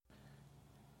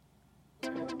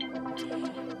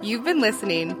You've been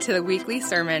listening to the weekly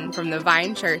sermon from the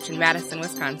Vine Church in Madison,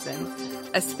 Wisconsin,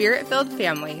 a spirit-filled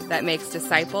family that makes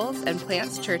disciples and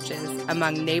plants churches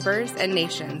among neighbors and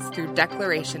nations through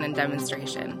declaration and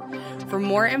demonstration. For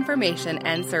more information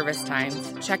and service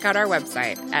times, check out our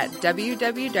website at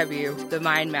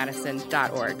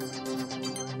www.thevinemadison.org.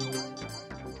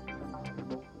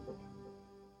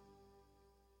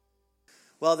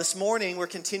 Well, this morning we're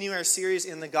continuing our series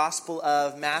in the Gospel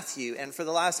of Matthew, and for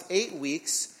the last 8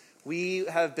 weeks we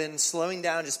have been slowing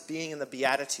down, just being in the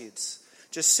Beatitudes,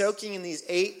 just soaking in these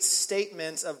 8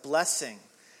 statements of blessing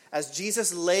as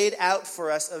Jesus laid out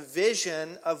for us a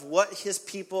vision of what his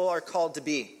people are called to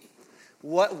be,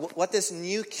 what this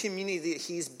new community that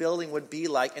he's building would be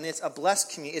like. And it's a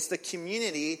blessed community. It's the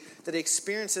community that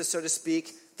experiences, so to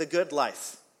speak, the good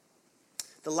life.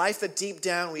 The life that deep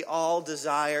down we all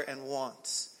desire and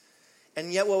want.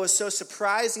 And yet what was so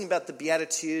surprising about the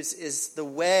Beatitudes is the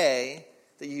way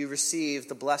that you receive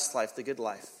the blessed life, the good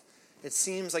life. It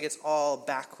seems like it's all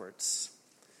backwards.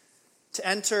 To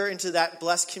enter into that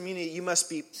blessed community, you must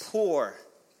be poor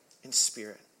in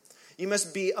spirit. You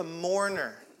must be a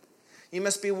mourner. You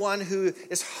must be one who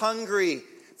is hungry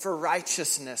for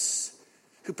righteousness,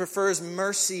 who prefers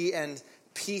mercy and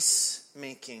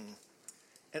peacemaking,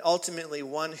 and ultimately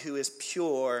one who is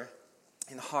pure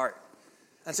in heart.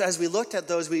 And so as we looked at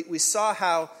those, we saw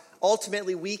how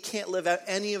ultimately we can't live out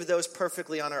any of those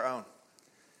perfectly on our own.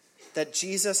 That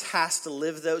Jesus has to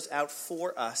live those out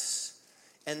for us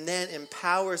and then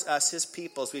empowers us, his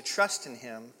people, as we trust in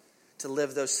him, to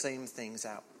live those same things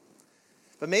out.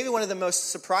 But maybe one of the most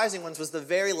surprising ones was the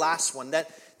very last one,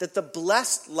 that the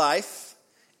blessed life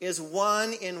is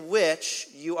one in which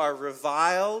you are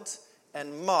reviled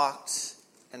and mocked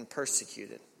and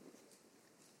persecuted.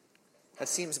 That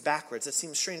seems backwards. That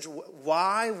seems strange.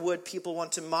 Why would people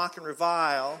want to mock and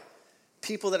revile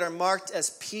people that are marked as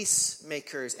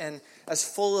peacemakers and as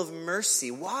full of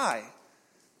mercy? Why?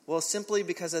 Well, simply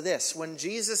because of this. When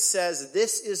Jesus says,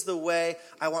 this is the way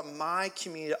I want my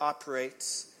community to operate,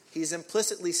 he's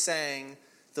implicitly saying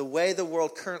the way the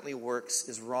world currently works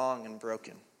is wrong and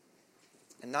broken.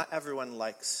 And not everyone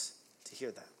likes to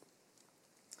hear that.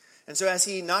 And so as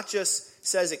he not just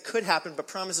says it could happen, but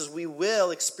promises we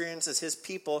will experience as his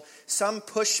people some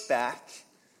pushback,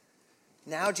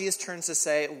 now Jesus turns to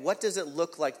say, what does it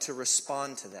look like to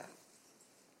respond to that?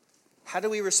 How do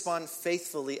we respond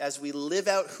faithfully as we live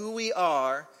out who we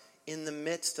are in the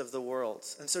midst of the world?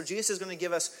 And so Jesus is going to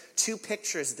give us 2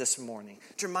 pictures this morning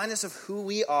to remind us of who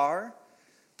we are,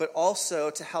 but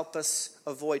also to help us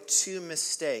avoid 2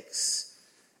 mistakes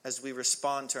as we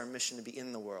respond to our mission to be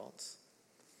in the world.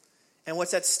 And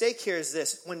what's at stake here is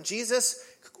this. When Jesus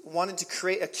wanted to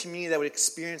create a community that would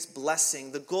experience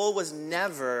blessing, the goal was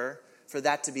never for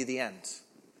that to be the end.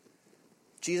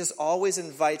 Jesus always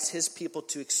invites his people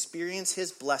to experience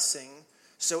his blessing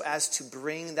so as to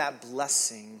bring that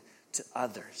blessing to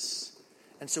others.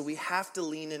 And so we have to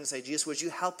lean in and say, Jesus, would you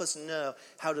help us know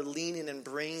how to lean in and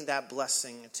bring that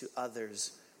blessing to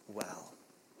others well?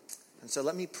 And so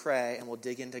let me pray and we'll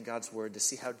dig into God's word to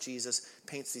see how Jesus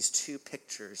paints these 2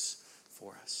 pictures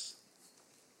for us.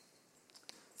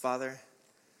 Father,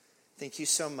 thank you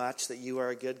so much that you are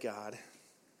a good God,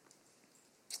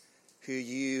 who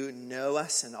you know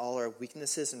us and all our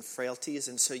weaknesses and frailties,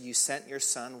 and so you sent your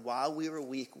Son while we were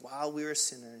weak, while we were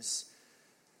sinners,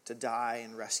 to die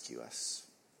and rescue us.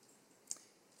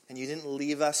 And you didn't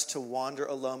leave us to wander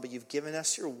alone, but you've given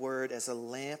us your word as a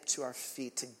lamp to our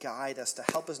feet to guide us, to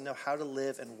help us know how to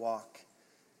live and walk.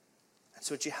 And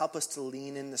so would you help us to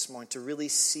lean in this morning, to really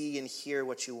see and hear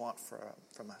what you want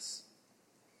from us?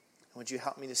 And would you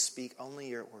help me to speak only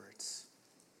your words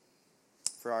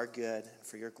for our good and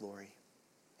for your glory?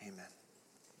 Amen.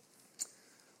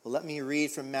 Well, let me read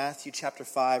from Matthew chapter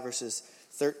 5, verses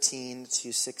 13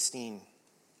 to 16.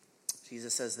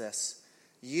 Jesus says this,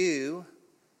 you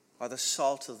are the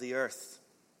salt of the earth.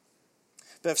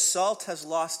 But if salt has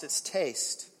lost its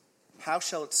taste, how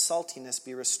shall its saltiness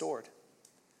be restored?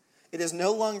 It is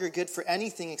no longer good for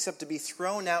anything except to be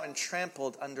thrown out and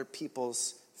trampled under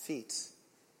people's feet.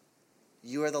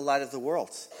 You are the light of the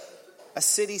world. A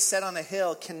city set on a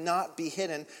hill cannot be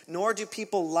hidden, nor do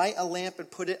people light a lamp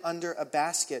and put it under a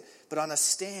basket, but on a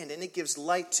stand, and it gives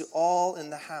light to all in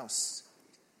the house.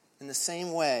 In the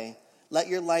same way, let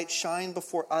your light shine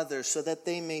before others so that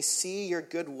they may see your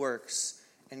good works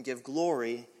and give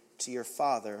glory to your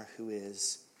Father who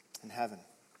is in heaven.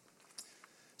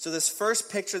 So this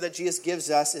first picture that Jesus gives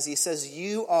us is he says,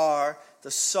 you are the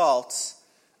salt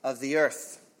of the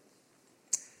earth.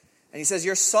 And he says,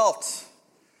 you're salt.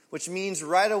 which means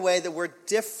right away that we're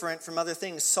different from other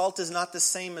things. Salt is not the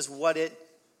same as what it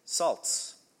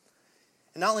salts.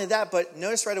 And not only that, but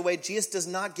notice right away, Jesus does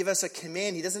not give us a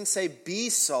command. He doesn't say, be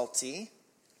salty.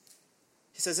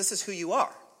 He says, this is who you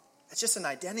are. It's just an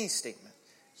identity statement.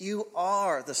 You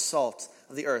are the salt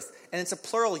of the earth. And it's a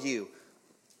plural you.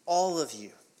 All of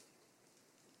you.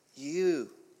 You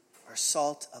are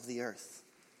salt of the earth.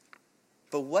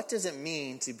 But what does it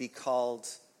mean to be called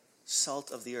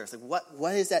salt of the earth? Like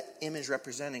what is that image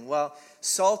representing? Well,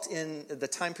 salt in the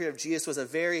time period of Jesus was a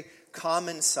very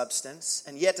common substance,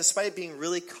 and yet despite it being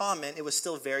really common, it was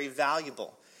still very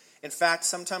valuable. In fact,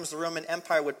 sometimes the Roman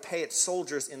Empire would pay its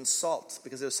soldiers in salt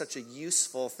because it was such a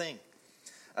useful thing.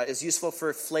 It's useful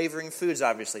for flavoring foods,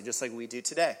 obviously, just like we do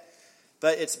today.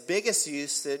 But its biggest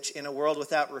usage in a world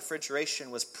without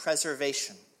refrigeration was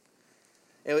preservation.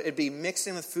 It'd be mixed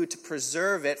in with food to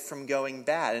preserve it from going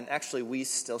bad. And actually, we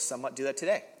still somewhat do that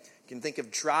today. You can think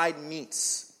of dried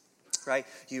meats, right?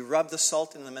 You rub the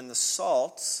salt in them, and the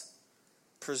salt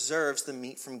preserves the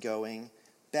meat from going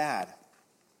bad.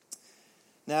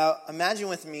 Now, imagine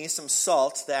with me some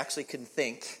salt that actually can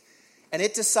think. And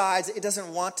it decides it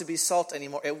doesn't want to be salt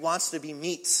anymore. It wants to be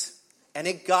meat. And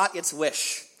it got its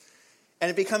wish. And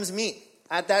it becomes meat.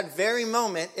 At that very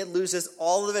moment, it loses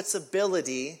all of its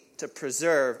ability to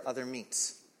preserve other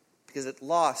meats because it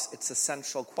lost its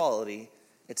essential quality,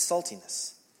 its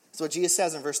saltiness. So what Jesus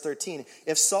says in verse 13,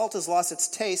 if salt has lost its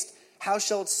taste, how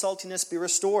shall its saltiness be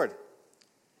restored?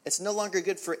 It's no longer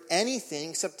good for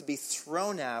anything except to be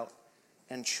thrown out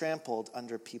and trampled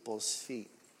under people's feet.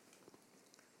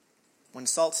 When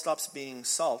salt stops being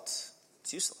salt,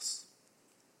 it's useless.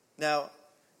 Now,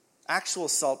 actual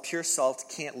salt, pure salt,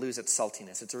 can't lose its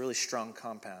saltiness. It's a really strong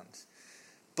compound.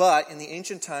 But in the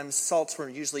ancient times, salts were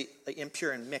usually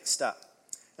impure and mixed up.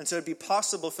 And so it would be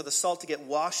possible for the salt to get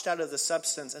washed out of the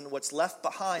substance, and what's left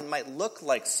behind might look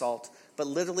like salt, but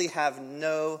literally have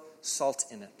no salt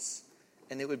in it.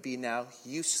 And it would be now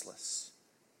useless.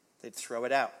 They'd throw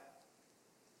it out.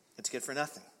 It's good for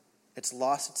nothing. It's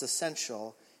lost its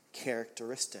essential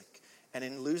characteristic. And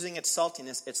in losing its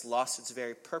saltiness, it's lost its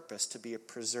very purpose to be a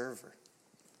preserver.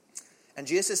 And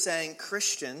Jesus is saying,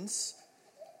 Christians,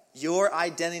 your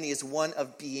identity is one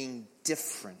of being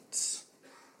different.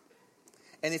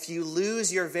 And if you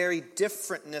lose your very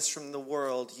differentness from the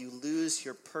world, you lose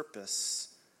your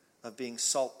purpose of being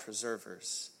salt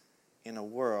preservers in a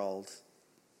world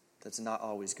that's not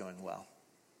always going well.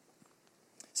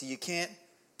 So you can't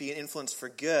be an influence for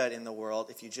good in the world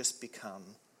if you just become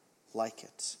like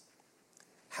it.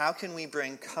 How can we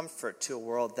bring comfort to a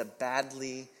world that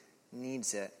badly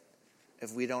needs it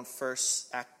if we don't first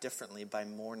act differently by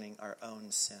mourning our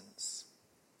own sins?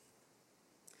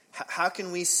 How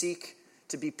can we seek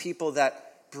to be people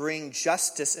that bring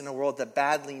justice in a world that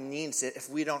badly needs it if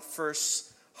we don't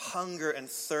first hunger and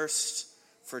thirst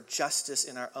for justice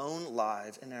in our own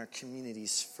lives and our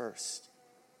communities first?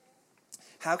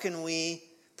 How can we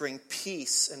bring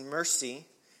peace and mercy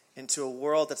into a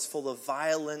world that's full of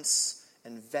violence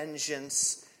and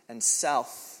vengeance and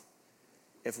self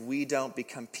if we don't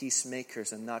become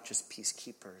peacemakers and not just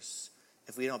peacekeepers?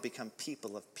 If we don't become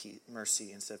people of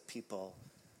mercy instead of people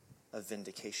of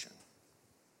vindication?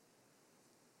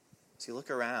 So you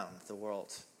look around the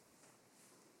world.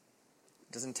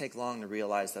 It doesn't take long to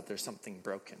realize that there's something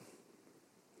broken,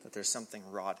 that there's something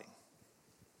rotting.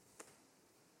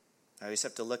 I just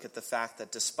have to look at the fact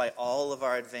that despite all of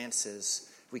our advances,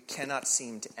 we cannot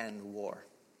seem to end war.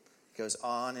 It goes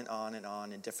on and on and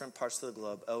on in different parts of the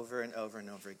globe over and over and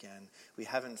over again. We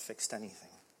haven't fixed anything.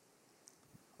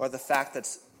 Or the fact that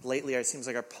lately it seems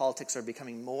like our politics are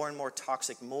becoming more and more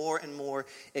toxic, more and more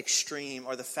extreme.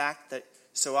 Or the fact that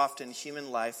so often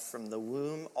human life from the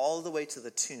womb all the way to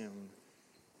the tomb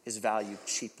is valued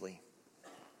cheaply.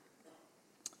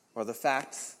 Or the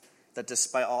fact that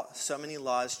despite so many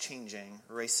laws changing,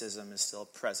 racism is still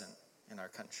present in our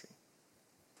country.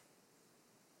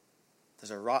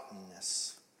 There's a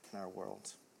rottenness in our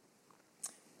world.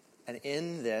 And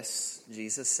in this,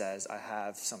 Jesus says, I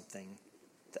have something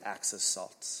that acts as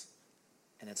salt.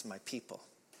 And it's my people,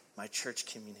 my church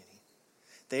community.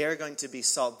 They are going to be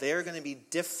salt. They are going to be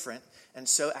different and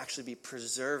so actually be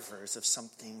preservers of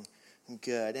something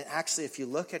good. And actually, if you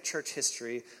look at church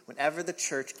history, whenever the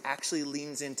church actually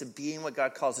leans into being what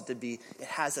God calls it to be, it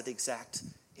has that exact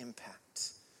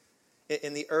impact.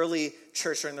 In the early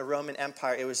church during the Roman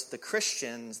Empire, it was the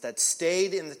Christians that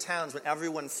stayed in the towns when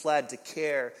everyone fled to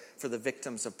care for the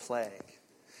victims of plague.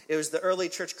 It was the early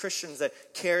church Christians that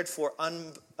cared for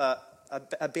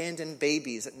abandoned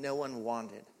babies that no one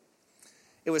wanted.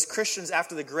 It was Christians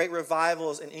after the great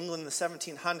revivals in England in the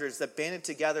 1700s that banded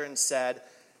together and said,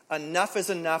 Enough is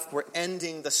enough. We're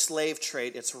ending the slave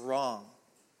trade. It's wrong.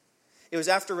 It was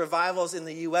after revivals in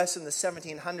the U.S. in the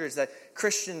 1700s that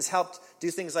Christians helped do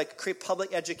things like create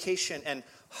public education and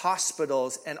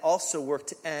hospitals and also work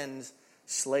to end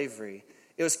slavery.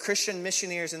 It was Christian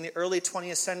missionaries in the early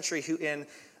 20th century who in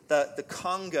the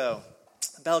Congo,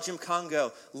 Belgium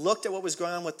Congo, looked at what was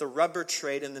going on with the rubber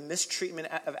trade and the mistreatment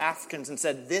of Africans and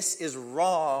said, this is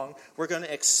wrong. We're going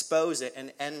to expose it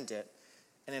and end it.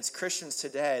 And it's Christians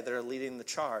today that are leading the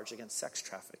charge against sex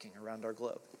trafficking around our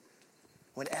globe.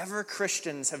 Whenever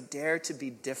Christians have dared to be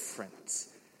different,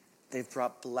 they've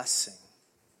brought blessing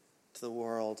to the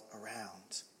world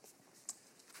around.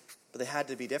 But they had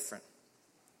to be different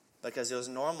because it was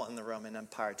normal in the Roman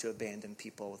Empire to abandon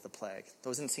people with the plague. That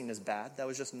wasn't seen as bad. That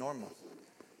was just normal.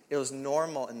 It was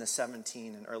normal in the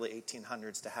 17 and early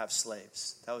 1800s to have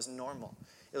slaves. That was normal.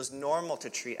 It was normal to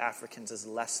treat Africans as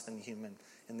less than human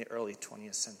in the early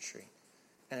 20th century.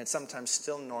 And it's sometimes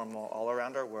still normal all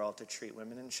around our world to treat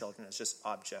women and children as just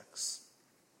objects.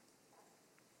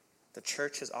 The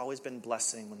church has always been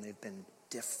blessing when they've been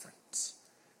different,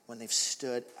 when they've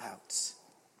stood out.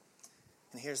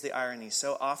 And here's the irony.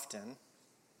 So often,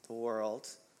 the world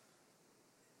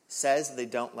says they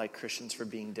don't like Christians for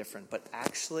being different, but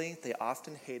actually, they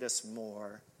often hate us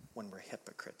more when we're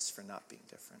hypocrites for not being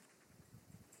different.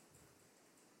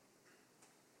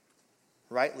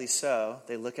 Rightly so,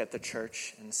 they look at the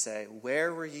church and say,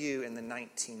 where were you in the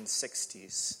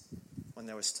 1960s when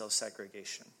there was still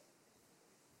segregation?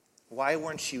 Why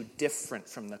weren't you different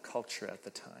from the culture at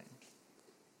the time?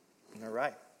 And they're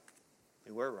right.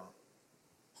 We were wrong.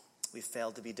 We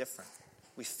failed to be different.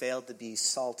 We failed to be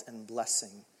salt and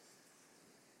blessing.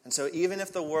 And so even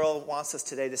if the world wants us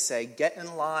today to say, get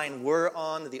in line, we're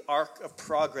on the arc of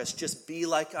progress, just be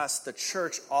like us, the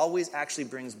church always actually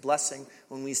brings blessing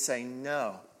when we say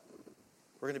no.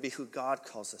 We're going to be who God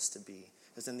calls us to be.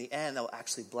 Because in the end, that will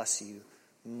actually bless you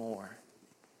more.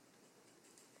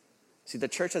 See, the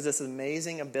church has this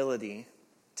amazing ability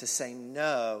to say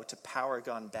no to power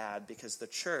gone bad because the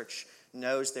church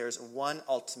knows there's one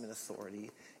ultimate authority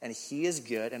and he is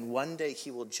good and one day he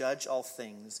will judge all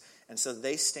things. And so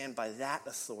they stand by that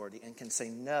authority and can say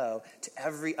no to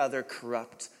every other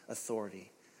corrupt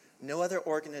authority. No other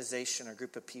organization or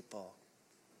group of people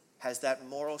has that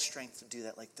moral strength to do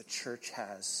that like the church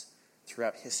has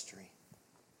throughout history.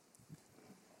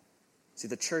 See,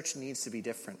 the church needs to be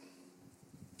different.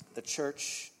 The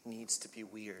church needs to be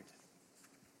weird.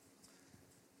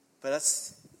 But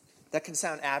that can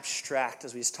sound abstract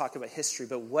as we just talk about history,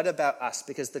 but what about us?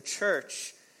 Because the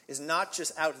church is not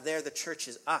just out there, the church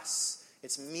is us.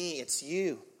 It's me, it's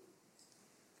you.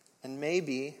 And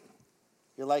maybe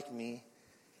you're like me,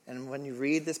 and when you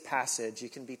read this passage, you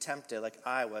can be tempted, like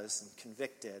I was, and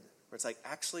convicted, where it's like,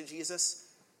 actually, Jesus,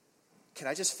 can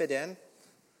I just fit in?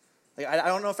 Like, I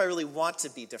don't know if I really want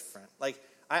to be different. Like,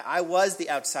 I was the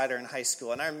outsider in high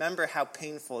school, and I remember how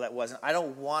painful that was, and I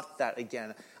don't want that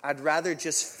again. I'd rather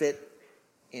just fit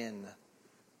in.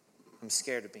 I'm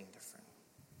scared of being different.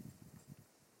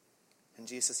 And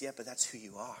Jesus says, yeah, but that's who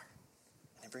you are.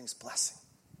 And it brings blessing.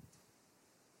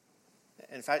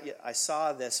 In fact, I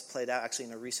saw this played out actually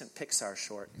in a recent Pixar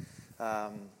short.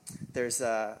 There's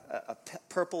a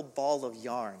purple ball of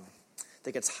yarn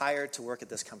that gets hired to work at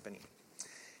this company.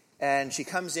 And she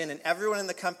comes in, and everyone in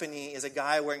the company is a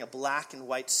guy wearing a black and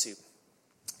white suit.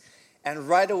 And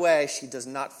right away, she does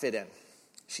not fit in.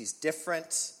 She's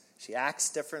different. She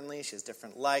acts differently. She has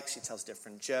different likes. She tells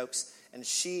different jokes. And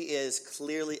she is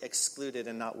clearly excluded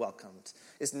and not welcomed.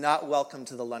 Is not welcome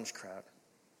to the lunch crowd.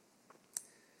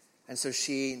 And so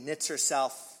she knits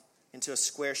herself into a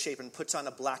square shape and puts on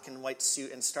a black and white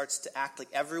suit and starts to act like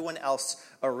everyone else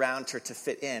around her to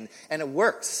fit in. And it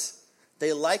works.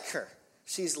 They like her.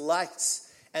 She's liked.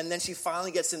 And then she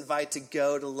finally gets invited to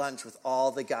go to lunch with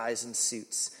all the guys in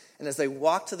suits. And as they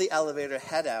walk to the elevator,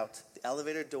 head out, the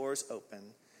elevator doors open,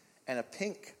 and a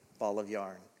pink ball of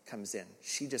yarn comes in.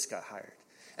 She just got hired.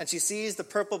 And she sees the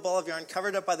purple ball of yarn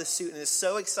covered up by the suit and is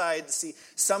so excited to see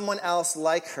someone else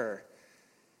like her.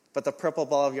 But the purple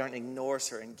ball of yarn ignores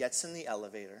her and gets in the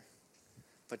elevator.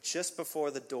 But just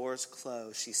before the doors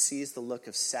close, she sees the look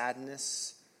of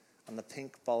sadness on the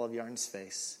pink ball of yarn's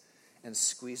face and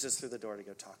squeezes through the door to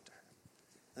go talk to her.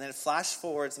 And then it flash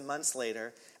forwards months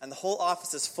later, and the whole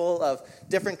office is full of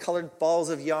different colored balls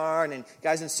of yarn and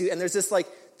guys in suits. And there's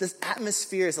this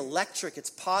atmosphere is electric, it's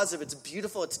positive, it's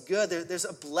beautiful, it's good. There's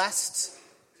a blessed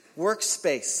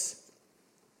workspace.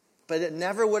 But it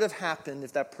never would have happened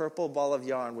if that purple ball of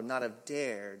yarn would not have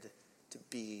dared to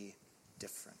be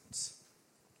different.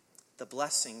 The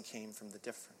blessing came from the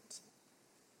different.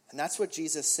 And that's what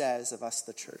Jesus says of us,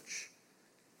 the church.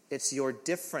 It's your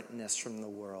differentness from the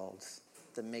world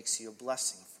that makes you a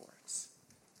blessing for it.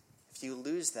 If you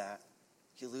lose that,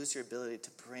 you lose your ability to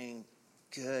bring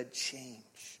good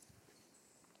change.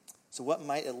 So what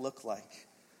might it look like?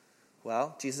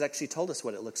 Well, Jesus actually told us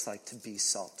what it looks like to be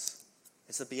salt.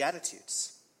 It's the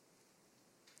Beatitudes.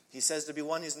 He says to be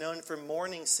one who's known for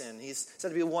mourning sin. He's said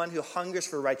to be one who hungers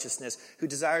for righteousness, who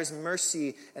desires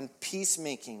mercy and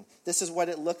peacemaking. This is what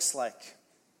it looks like.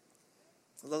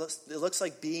 It looks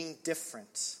like being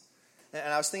different.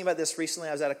 And I was thinking about this recently.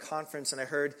 I was at a conference and I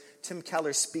heard Tim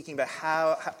Keller speaking about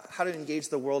how to engage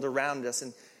the world around us.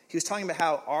 And he was talking about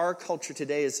how our culture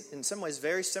today is in some ways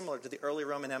very similar to the early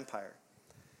Roman Empire.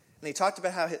 And he talked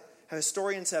about how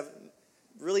historians have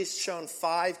really shown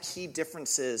 5 key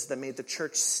differences that made the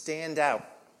church stand out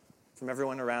from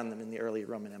everyone around them in the early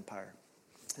Roman Empire.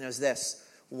 And it was this.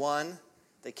 1,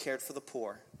 they cared for the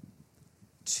poor.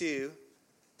 2,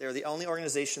 they were the only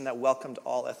organization that welcomed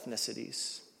all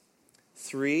ethnicities.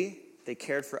 3, they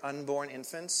cared for unborn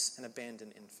infants and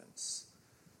abandoned infants.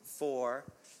 4,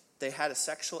 they had a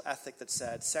sexual ethic that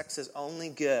said sex is only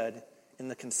good in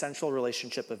the consensual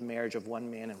relationship of marriage of one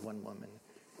man and one woman.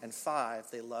 And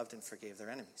 5, they loved and forgave their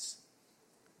enemies.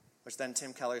 Which then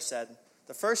Tim Keller said,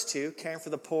 the first 2, caring for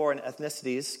the poor and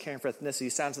ethnicities, caring for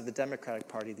ethnicity sounds like the Democratic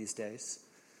Party these days.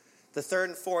 The 3rd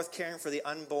and 4th, caring for the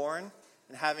unborn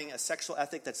and having a sexual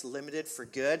ethic that's limited for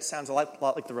good, sounds a lot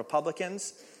like the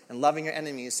Republicans. And loving your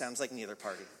enemies sounds like neither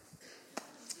party.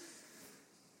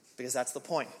 Because that's the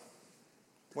point.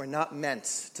 We're not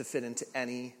meant to fit into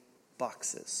any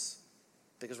boxes.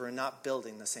 Because we're not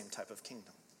building the same type of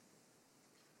kingdom.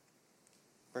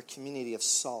 We're a community of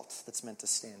salt that's meant to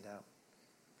stand out.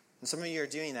 And some of you are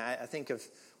doing that. I think of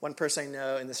one person I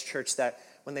know in this church that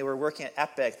when they were working at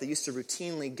Epic, they used to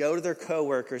routinely go to their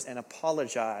coworkers and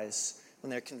apologize when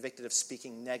they're convicted of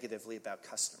speaking negatively about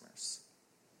customers.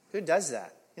 Who does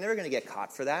that? You're never going to get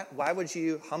caught for that. Why would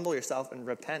you humble yourself and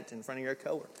repent in front of your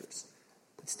coworkers?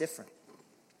 It's different.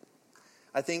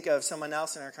 I think of someone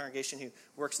else in our congregation who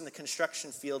works in the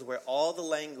construction field where all the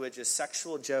language is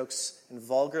sexual jokes and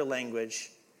vulgar language,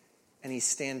 and he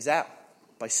stands out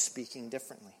by speaking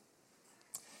differently.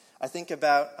 I think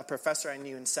about a professor I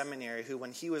knew in seminary who,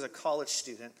 when he was a college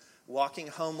student, walking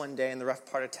home one day in the rough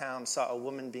part of town, saw a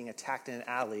woman being attacked in an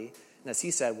alley. And as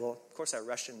he said, well, of course I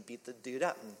rushed and beat the dude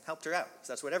up and helped her out, because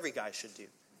that's what every guy should do.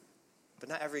 But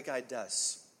not every guy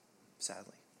does,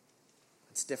 sadly.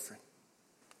 It's different.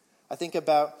 I think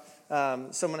about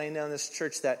someone I know in this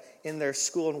church that in their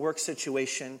school and work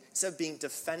situation, instead of being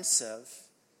defensive,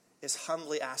 is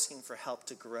humbly asking for help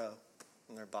to grow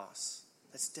from their boss.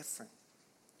 That's different.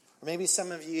 Or maybe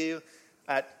some of you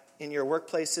in your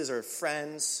workplaces or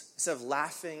friends, instead of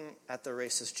laughing at the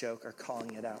racist joke, are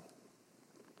calling it out.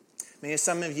 Maybe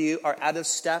some of you are out of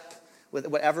step with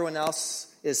what everyone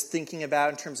else is thinking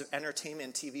about in terms of entertainment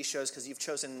and TV shows because you've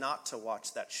chosen not to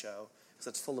watch that show because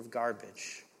it's full of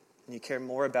garbage. And you care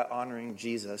more about honoring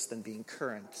Jesus than being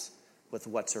current with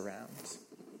what's around.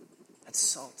 That's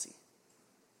salty.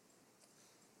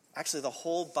 Actually, the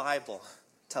whole Bible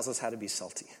tells us how to be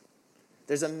salty.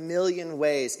 There's a million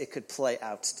ways it could play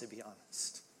out, to be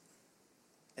honest.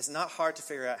 It's not hard to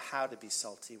figure out how to be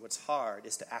salty. What's hard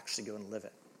is to actually go and live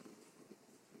it.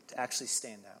 To actually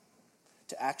stand out.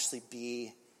 To actually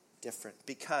be different.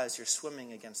 Because you're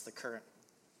swimming against the current.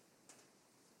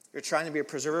 You're trying to be a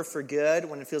preserver for good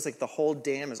when it feels like the whole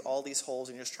dam is all these holes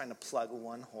and you're just trying to plug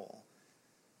one hole.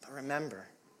 But remember,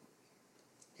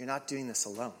 you're not doing this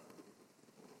alone.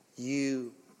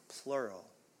 You, plural,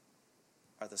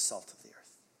 are the salt of the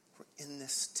earth. We're in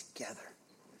this together.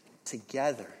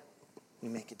 Together, we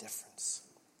make a difference.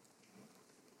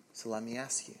 So let me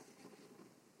ask you,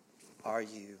 are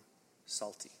you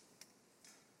salty?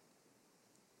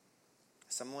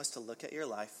 If someone was to look at your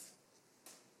life,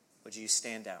 would you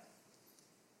stand out?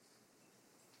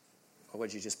 Or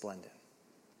would you just blend in?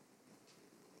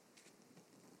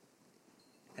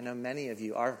 I know many of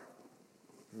you are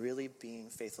really being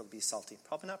faithful to be salty.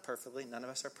 Probably not perfectly. None of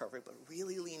us are perfect. But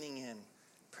really leaning in.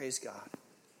 Praise God.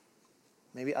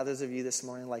 Maybe others of you this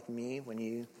morning, like me, when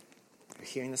you are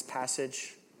hearing this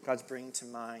passage, God's bringing to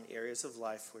mind areas of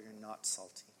life where you're not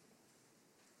salty.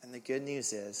 And the good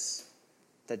news is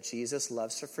that Jesus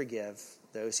loves to forgive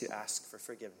those who ask for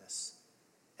forgiveness.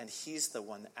 And he's the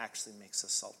one that actually makes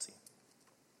us salty.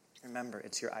 Remember,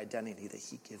 it's your identity that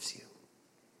he gives you.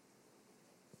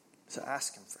 So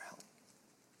ask him for help.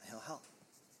 And he'll help.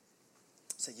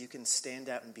 So you can stand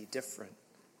out and be different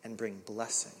and bring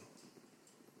blessing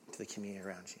to the community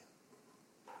around you.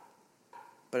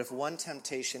 But if one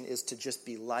temptation is to just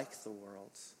be like the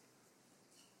world,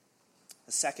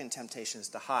 the second temptation is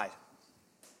to hide.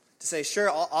 To say,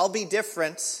 sure, I'll be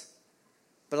different,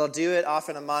 but I'll do it off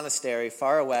in a monastery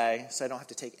far away so I don't have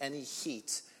to take any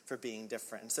heat for being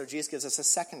different. And so Jesus gives us a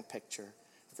second picture.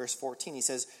 Verse 14, he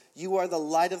says, you are the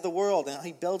light of the world. And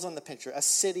he builds on the picture. A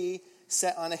city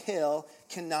set on a hill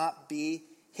cannot be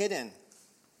hidden.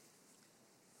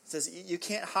 He says, you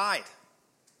can't hide.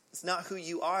 It's not who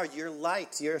you are. You're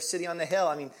light. You're a city on the hill.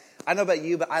 I mean, I don't know about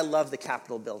you, but I love the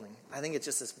Capitol building. I think it's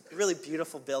just this really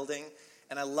beautiful building.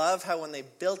 And I love how when they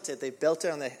built it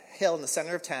on the hill in the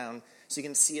center of town so you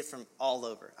can see it from all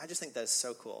over. I just think that is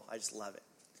so cool. I just love it.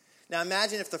 Now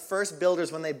imagine if the first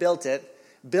builders, when they built it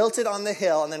on the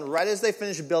hill, and then right as they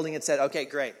finished building it said, okay,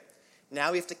 great.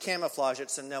 Now we have to camouflage it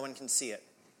so no one can see it.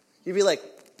 You'd be like,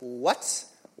 what?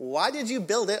 Why did you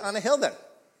build it on a hill then?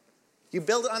 You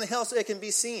build it on a hill so it can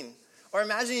be seen. Or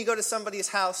imagine you go to somebody's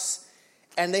house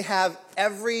and they have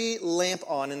every lamp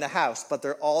on in the house, but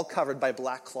they're all covered by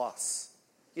black cloths.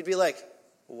 You'd be like,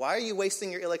 why are you wasting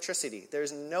your electricity?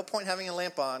 There's no point having a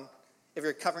lamp on if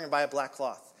you're covering it by a black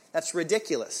cloth. That's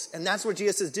ridiculous. And that's what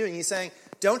Jesus is doing. He's saying,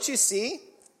 don't you see?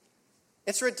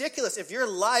 It's ridiculous. If you're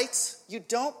light, you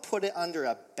don't put it under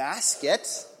a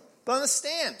basket, but on a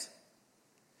stand.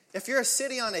 If you're a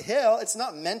city on a hill, it's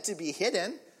not meant to be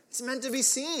hidden. It's meant to be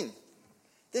seen.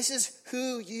 This is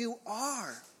who you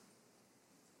are.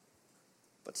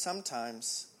 But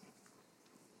sometimes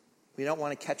we don't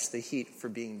want to catch the heat for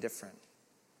being different.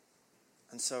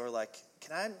 And so we're like,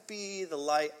 can I be the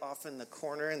light off in the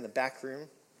corner in the back room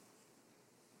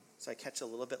so I catch a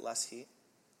little bit less heat?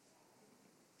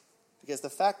 Because the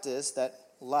fact is that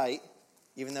light,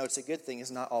 even though it's a good thing,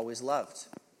 is not always loved.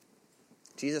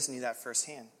 Jesus knew that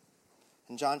firsthand.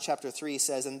 In John chapter 3 he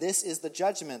says, and this is the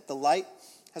judgment. The light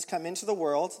has come into the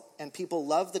world, and people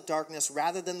love the darkness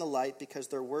rather than the light because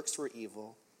their works were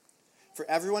evil. For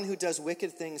everyone who does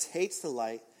wicked things hates the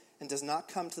light and does not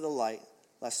come to the light,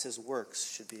 lest his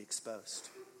works should be exposed.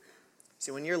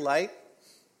 See, when you're light,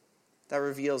 that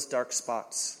reveals dark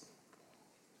spots.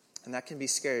 And that can be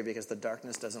scary because the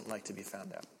darkness doesn't like to be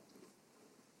found out.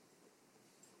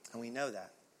 And we know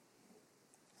that.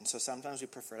 And so sometimes we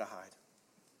prefer to hide.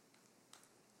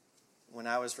 When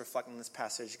I was reflecting on this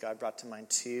passage, God brought to mind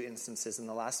 2 instances in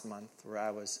the last month where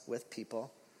I was with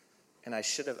people and I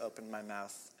should have opened my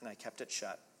mouth and I kept it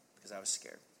shut because I was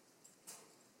scared.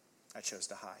 I chose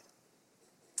to hide.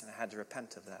 And I had to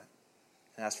repent of that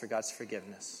and ask for God's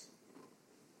forgiveness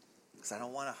because I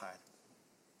don't want to hide.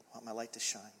 I want my light to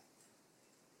shine.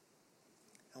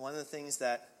 And one of the things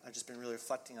that I've just been really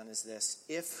reflecting on is this.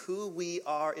 If who we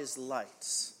are is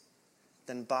lights,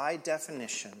 then by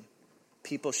definition,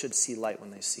 people should see light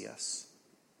when they see us.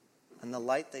 And the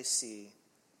light they see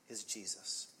is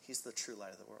Jesus. He's the true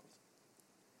light of the world.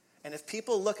 And if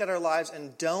people look at our lives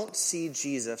and don't see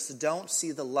Jesus, don't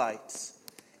see the light,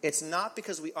 it's not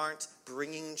because we aren't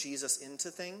bringing Jesus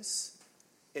into things.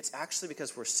 It's actually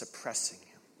because we're suppressing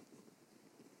him.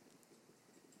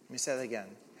 Let me say that again.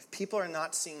 If people are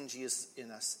not seeing Jesus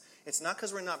in us, it's not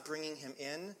because we're not bringing him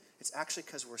in. It's actually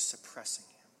because we're suppressing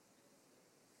him.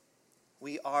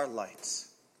 We are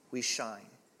lights. We shine.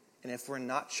 And if we're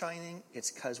not shining,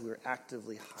 it's because we're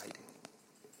actively hiding.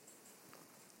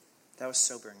 That was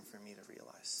sobering for me to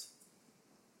realize.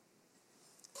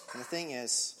 And the thing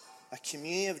is, a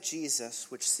community of Jesus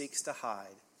which seeks to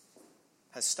hide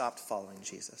has stopped following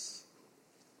Jesus.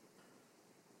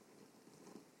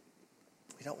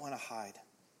 We don't want to hide.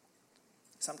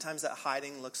 Sometimes that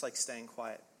hiding looks like staying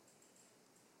quiet.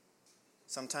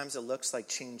 Sometimes it looks like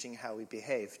changing how we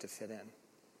behave to fit in.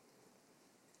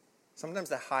 Sometimes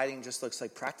the hiding just looks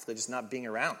like practically just not being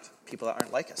around people that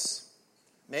aren't like us.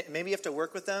 Maybe you have to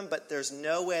work with them, but there's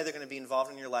no way they're going to be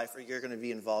involved in your life or you're going to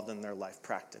be involved in their life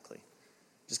practically.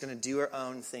 Just going to do our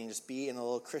own thing, just be in a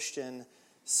little Christian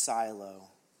silo.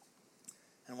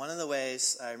 And one of the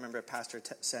ways I remember a pastor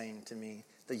saying to me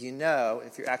that you know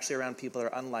if you're actually around people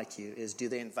that are unlike you is do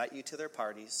they invite you to their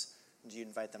parties? Do you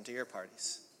invite them to your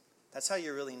parties? That's how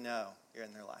you really know you're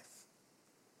in their life.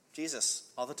 Jesus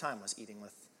all the time was eating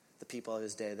with the people of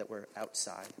his day that were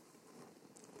outside.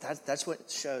 That's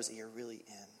what shows that you're really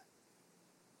in.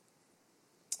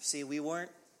 See, we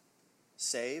weren't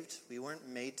saved. We weren't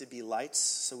made to be lights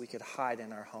so we could hide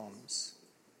in our homes.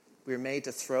 We were made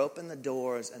to throw open the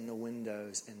doors and the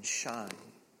windows and shine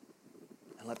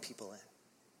and let people in.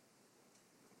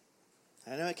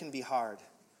 I know it can be hard,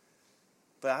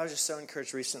 but I was just so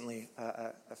encouraged recently.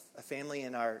 A family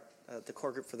in the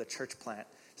core group for the church plant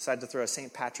decided to throw a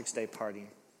St. Patrick's Day party.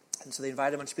 And so they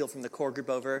invited a bunch of people from the core group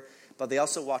over, but they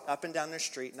also walked up and down their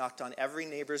street, knocked on every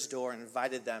neighbor's door, and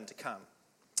invited them to come.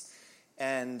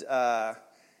 And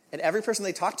every person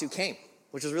they talked to came,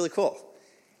 which was really cool.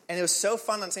 And it was so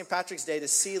fun on St. Patrick's Day to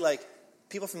see like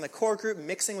people from the core group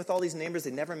mixing with all these neighbors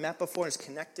they'd never met before, and just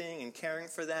connecting and caring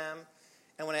for them.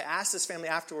 And when I asked this family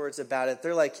afterwards about it,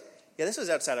 they're like, yeah, this was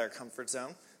outside our comfort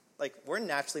zone. Like, we're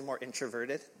naturally more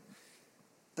introverted.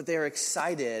 But they were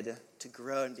excited to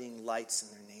grow and being lights in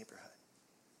their neighborhood.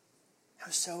 It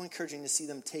was so encouraging to see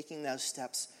them taking those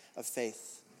steps of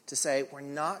faith. To say, we're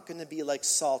not going to be like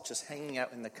salt just hanging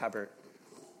out in the cupboard.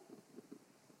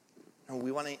 And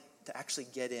we want to actually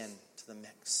get into the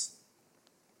mix.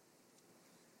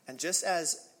 And just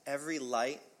as every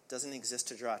light doesn't exist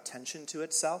to draw attention to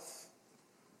itself,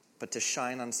 but to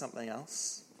shine on something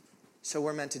else, so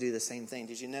we're meant to do the same thing.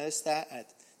 Did you notice that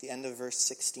at the end of verse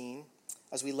 16?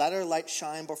 As we let our light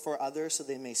shine before others so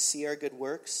they may see our good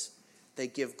works, they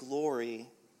give glory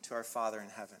to our Father in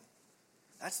heaven.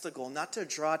 That's the goal, not to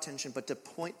draw attention, but to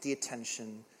point the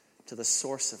attention to the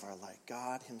source of our light,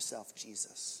 God himself,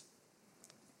 Jesus.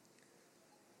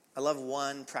 I love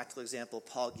one practical example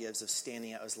Paul gives of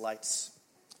standing out as lights.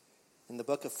 In the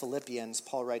book of Philippians,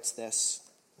 Paul writes this: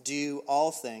 do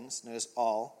all things, notice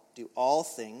all, do all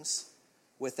things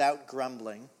without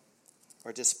grumbling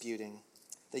or disputing,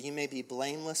 that you may be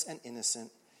blameless and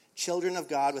innocent, children of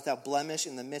God without blemish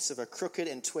in the midst of a crooked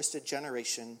and twisted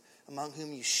generation, among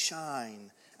whom you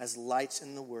shine as lights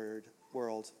in the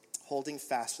world, holding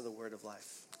fast to the word of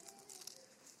life.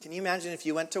 Can you imagine if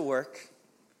you went to work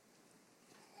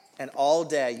and all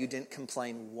day you didn't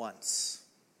complain once?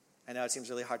 I know it seems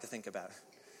really hard to think about.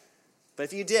 But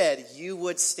if you did, you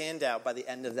would stand out by the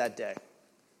end of that day.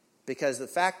 Because the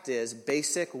fact is,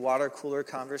 basic water cooler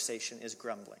conversation is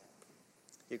grumbling.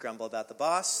 You grumble about the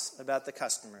boss, about the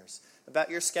customers, about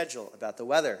your schedule, about the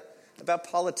weather, about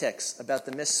politics, about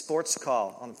the missed sports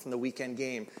call from the weekend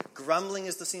game. Grumbling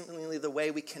is seemingly the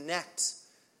way we connect.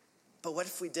 But what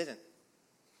if we didn't?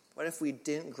 What if we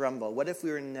didn't grumble? What if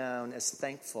we were known as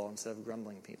thankful instead of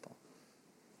grumbling people?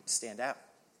 Stand out.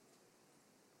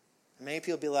 And many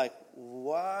people be like,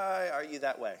 why are you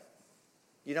that way?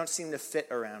 You don't seem to fit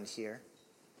around here.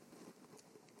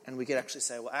 And we could actually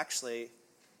say, well, actually,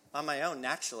 on my own,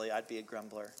 naturally, I'd be a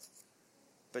grumbler.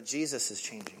 But Jesus is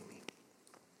changing me.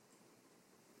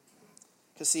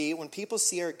 Because see, when people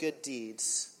see our good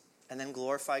deeds and then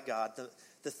glorify God,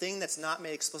 the thing that's not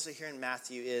made explicit here in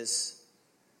Matthew is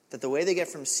that the way they get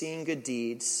from seeing good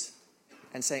deeds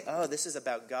and saying, oh, this is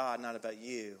about God, not about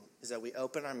you, is that we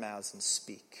open our mouths and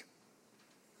speak.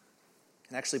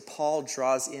 And actually, Paul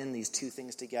draws in these two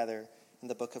things together in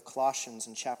the book of Colossians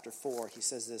in chapter 4. He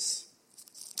says this.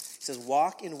 He says,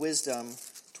 walk in wisdom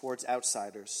towards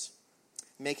outsiders,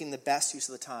 making the best use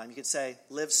of the time. You could say,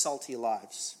 live salty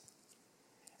lives.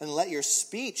 And let your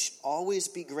speech always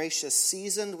be gracious,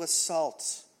 seasoned with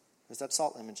salt. There's that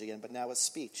salt image again, but now with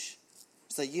speech.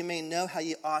 So that you may know how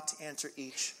you ought to answer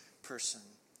each person.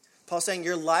 Paul's saying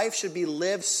your life should be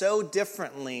lived so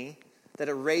differently that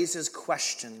it raises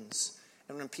questions.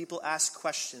 And when people ask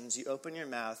questions, you open your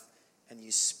mouth and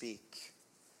you speak.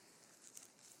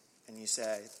 And you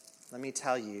say, let me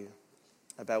tell you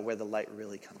about where the light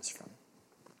really comes from.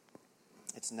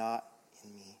 It's not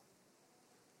in me.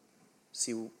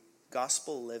 See,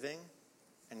 gospel living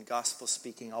and gospel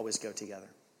speaking always go together.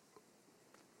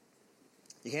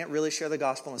 You can't really share the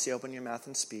gospel unless you open your mouth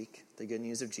and speak the good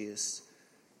news of Jesus.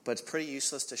 But it's pretty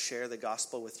useless to share the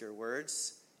gospel with your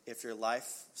words if your life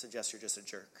suggests you're just a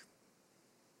jerk.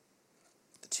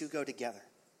 The two go together.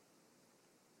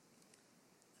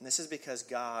 And this is because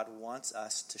God wants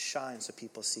us to shine so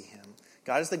people see him.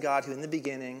 God is the God who in the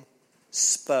beginning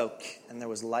spoke and there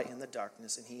was light in the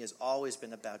darkness, and he has always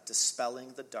been about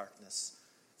dispelling the darkness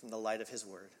from the light of his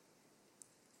word.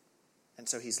 And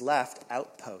so he's left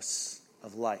outposts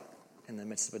of light in the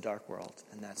midst of a dark world,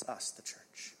 and that's us, the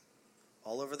church.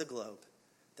 All over the globe,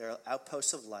 there are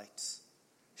outposts of light,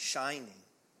 shining,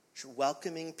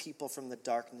 welcoming people from the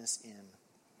darkness in.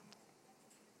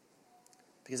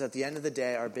 Because at the end of the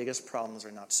day, our biggest problems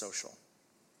are not social.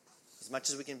 As much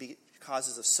as we can be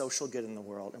causes of social good in the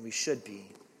world, and we should be,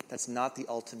 that's not the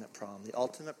ultimate problem. The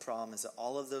ultimate problem is that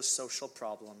all of those social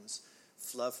problems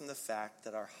flow from the fact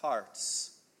that our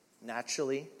hearts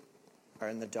naturally are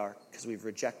in the dark because we've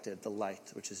rejected the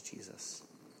light, which is Jesus.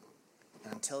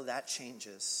 And until that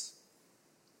changes,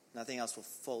 nothing else will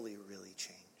fully really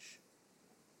change.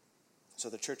 So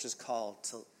the church is called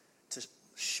to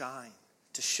shine,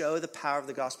 to show the power of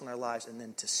the gospel in our lives, and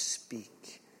then to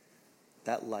speak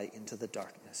that light into the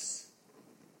darkness.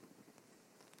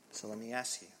 So let me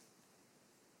ask you,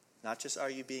 not just are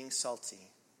you being salty,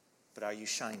 but are you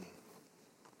shining?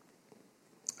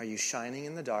 Are you shining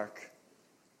in the dark,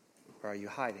 or are you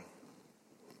hiding?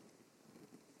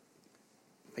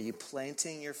 Are you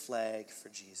planting your flag for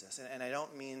Jesus? And I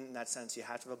don't mean in that sense you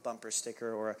have to have a bumper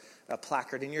sticker or a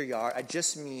placard in your yard. I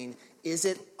just mean, is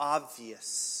it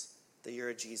obvious that you're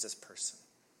a Jesus person?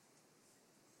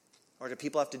 Or do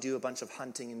people have to do a bunch of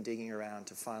hunting and digging around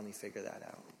to finally figure that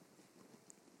out?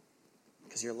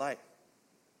 Because you're light.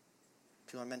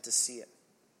 People are meant to see it.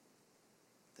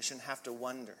 They shouldn't have to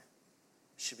wonder. It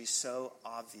should be so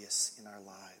obvious in our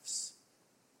lives.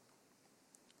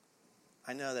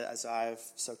 I know that as I've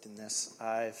soaked in this,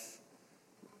 I've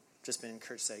just been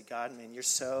encouraged to say, God, man, you're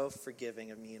so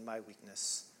forgiving of me and my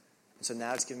weakness. And so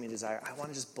now it's giving me a desire. I want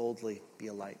to just boldly be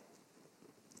a light.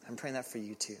 I'm praying that for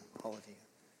you too, all of you.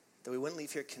 That we wouldn't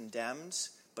leave here condemned,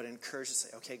 but encouraged to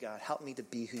say, okay, God, help me to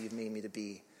be who you've made me to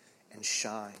be and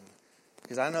shine.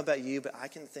 Because I don't know about you, but I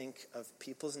can think of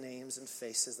people's names and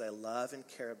faces that I love and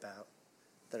care about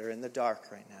that are in the dark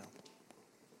right now.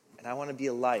 And I want to be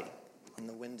a light on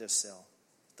the windowsill,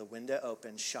 the window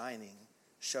open, shining,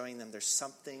 showing them there's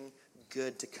something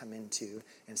good to come into,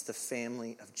 and it's the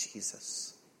family of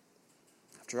Jesus.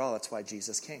 After all, that's why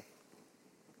Jesus came.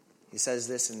 He says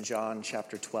this in John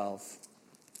chapter 12.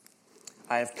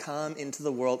 I have come into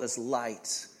the world as light,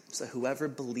 so that whoever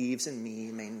believes in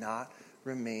me may not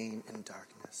remain in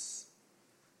darkness.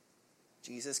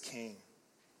 Jesus came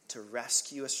to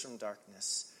rescue us from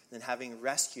darkness, and then having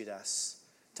rescued us,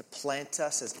 to plant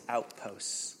us as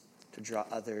outposts to draw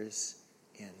others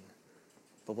in.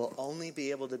 But we'll only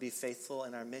be able to be faithful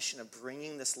in our mission of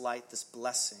bringing this light, this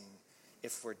blessing,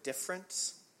 if we're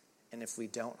different and if we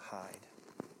don't hide.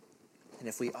 And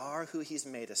if we are who he's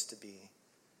made us to be,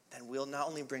 then we'll not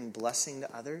only bring blessing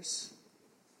to others,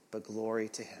 but glory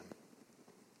to him.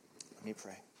 Let me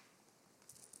pray.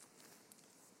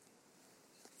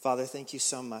 Father, thank you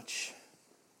so much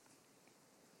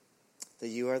that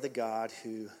you are the God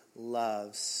who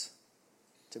loves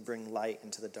to bring light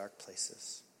into the dark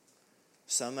places.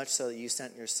 So much so that you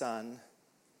sent your Son,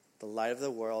 the light of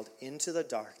the world, into the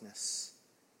darkness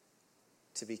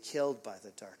to be killed by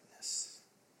the darkness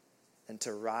and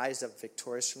to rise up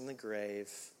victorious from the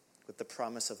grave with the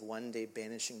promise of one day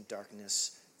banishing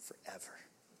darkness forever.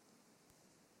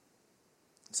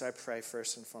 And so I pray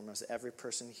first and foremost that every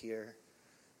person here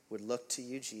would look to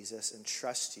you, Jesus, and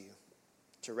trust you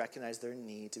to recognize their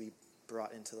need to be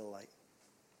brought into the light,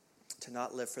 to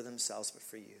not live for themselves but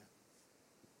for you,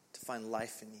 to find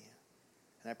life in you.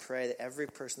 And I pray that every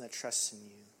person that trusts in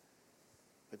you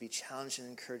would be challenged and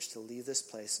encouraged to leave this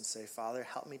place and say, Father,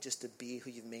 help me just to be who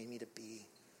you've made me to be,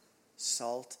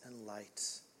 salt and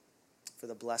light, for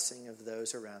the blessing of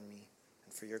those around me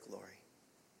and for your glory.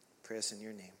 I pray this in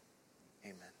your name.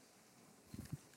 Amen.